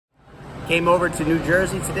Came over to New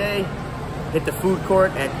Jersey today, hit the food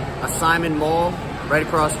court at Assignment Mall, right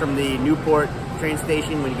across from the Newport train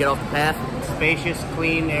station when you get off the path. Spacious,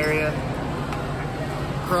 clean area.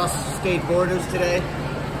 Cross state borders today.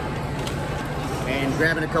 And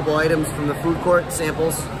grabbing a couple items from the food court,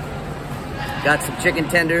 samples. Got some chicken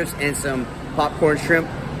tenders and some popcorn shrimp.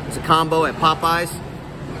 It's a combo at Popeyes.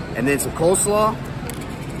 And then some coleslaw.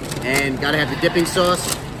 And gotta have the dipping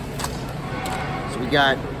sauce. So we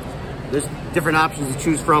got, there's different options to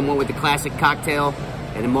choose from. One with the classic cocktail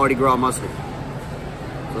and the Mardi Gras mustard.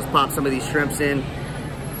 So let's pop some of these shrimps into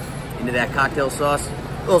that cocktail sauce.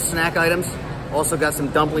 Little snack items. Also got some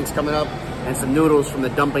dumplings coming up and some noodles from the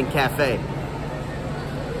Dumpling Cafe.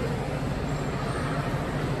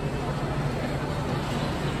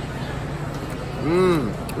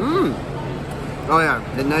 Oh yeah,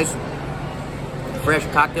 the nice fresh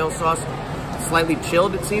cocktail sauce. Slightly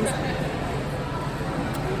chilled, it seems.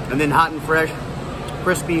 And then hot and fresh,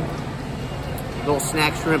 crispy, little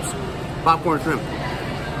snack shrimps, popcorn shrimp.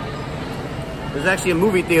 There's actually a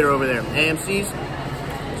movie theater over there, AMC's.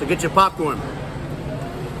 So get your popcorn.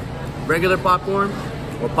 Regular popcorn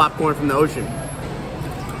or popcorn from the ocean.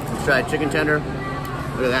 Let's try chicken tender.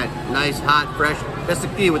 Look at that, nice, hot, fresh. That's the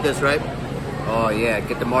key with this, right? Oh yeah,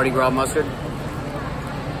 get the Mardi Gras mustard.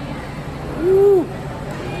 Woo!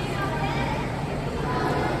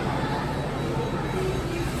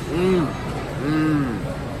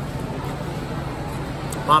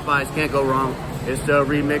 Popeyes, can't go wrong. It's the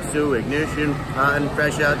remix to ignition, hot and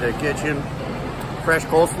fresh out the kitchen. Fresh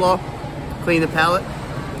coleslaw, clean the palate.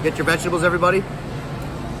 Get your vegetables, everybody.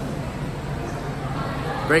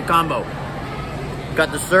 Great combo.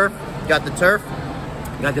 Got the surf, got the turf,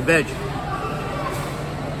 got the veg.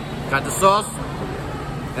 Got the sauce,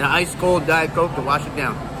 and an ice cold Diet Coke to wash it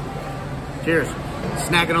down. Cheers.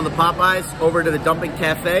 Snacking on the Popeyes, over to the Dumpling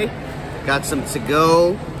Cafe. Got some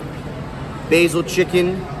to-go basil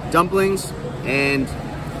chicken dumplings and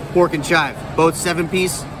pork and chive. Both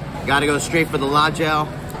 7-piece. Gotta go straight for the lajao.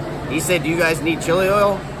 He said, do you guys need chili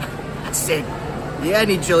oil? I said, yeah, I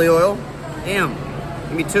need chili oil. Damn,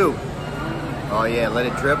 give me 2. Oh yeah, let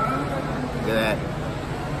it drip. Look at that.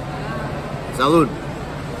 Salud.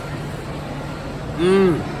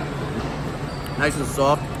 Nice and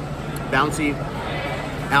soft, bouncy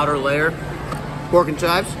outer layer. Pork and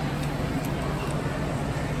chives.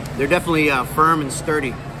 They're definitely firm and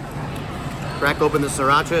sturdy. Crack open the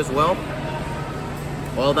sriracha as well.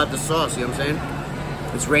 All about the sauce, you know what I'm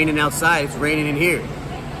saying? It's raining outside, it's raining in here.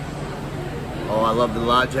 Oh, I love the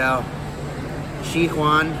lajao.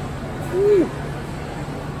 Sichuan. Woo.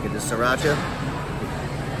 Get the sriracha.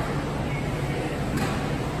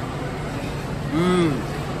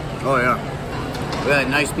 Oh yeah. Look at that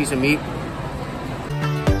nice piece of meat.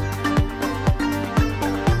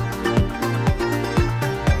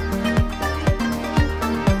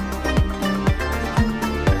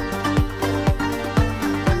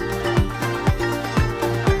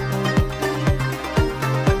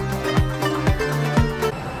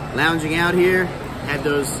 Lounging out here, had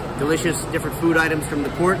those delicious different food items from the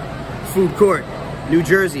food court, New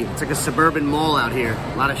Jersey. It's like a suburban mall out here.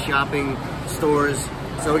 A lot of shopping, stores.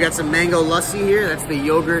 So we got some mango lassi here. That's the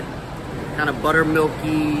yogurt, kind of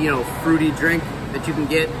buttermilky, you know, fruity drink that you can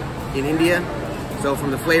get in India. So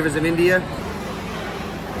from the flavors of India.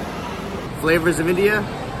 Flavors of India.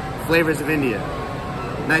 Flavors of India.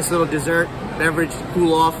 Nice little dessert, beverage to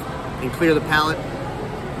cool off and clear the palate.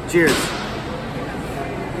 Cheers.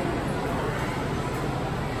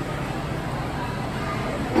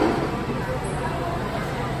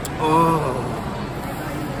 Oh,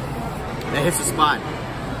 that hits the spot.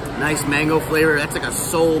 Nice mango flavor. That's like a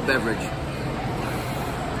soul beverage.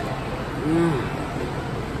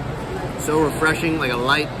 So refreshing, like a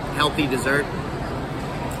light, healthy dessert.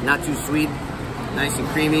 Not too sweet. Nice and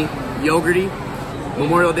creamy. Yogurty.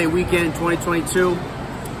 Memorial Day weekend 2022.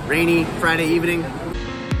 Rainy Friday evening.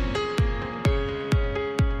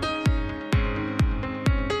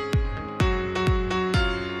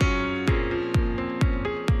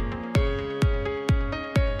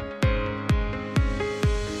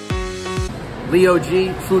 Leo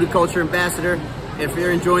G, Food and Culture Ambassador. If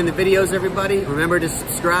you're enjoying the videos, everybody, remember to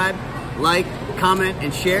subscribe, like, comment,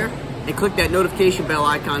 and share, and click that notification bell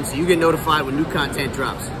icon so you get notified when new content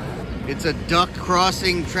drops. It's a duck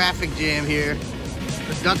crossing traffic jam here.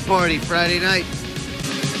 The duck party Friday night.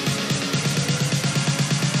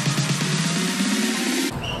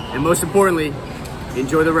 And most importantly,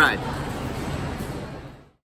 enjoy the ride.